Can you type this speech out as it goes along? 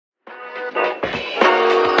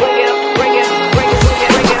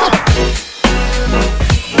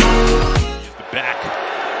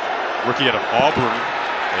Kaminsky out of Auburn.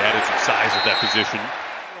 They added some size at that position.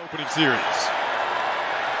 Opening series.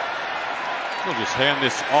 They'll just hand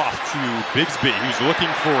this off to Bigsby, who's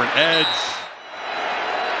looking for an edge.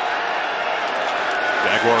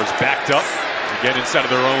 Jaguars backed up to get inside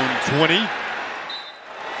of their own 20.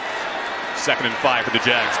 2nd and 5 for the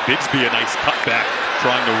Jags. Bigsby, a nice cutback,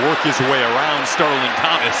 trying to work his way around Sterling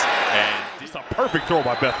Thomas. And it's a perfect throw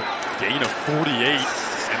by Beathard. Gain of 48.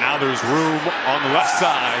 And now there's room on the left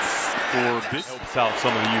side for Bigsby. Helps out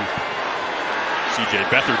some of the youth. C.J.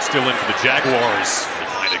 Beathard still in for the Jaguars. They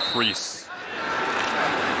find a crease.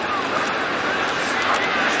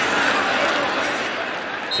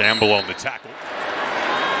 Campbell on the tackle.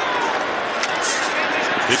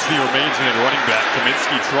 Bigsby remains in at running back.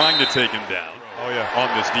 Kaminsky trying to take him down. Oh, yeah. On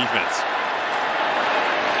this defense.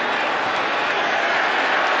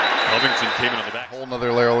 Covington came in on the back. Whole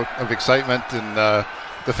nother layer of excitement, and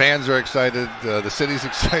the fans are excited. The city's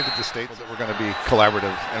excited. The state's that we're going to be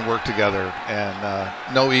collaborative and work together, and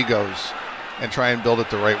no egos, and try and build it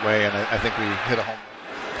the right way. And I think we hit a home run.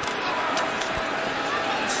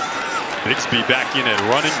 Bigsby back in at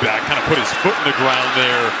running back, kind of put his foot in the ground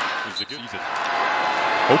there. It was a good season.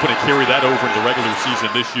 Hoping to carry that over into regular season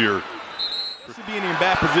this year. Being in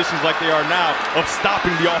bad positions like they are now of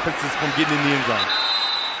stopping the offenses from getting in the end zone.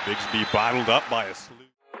 Bigsby bottled up by a slew.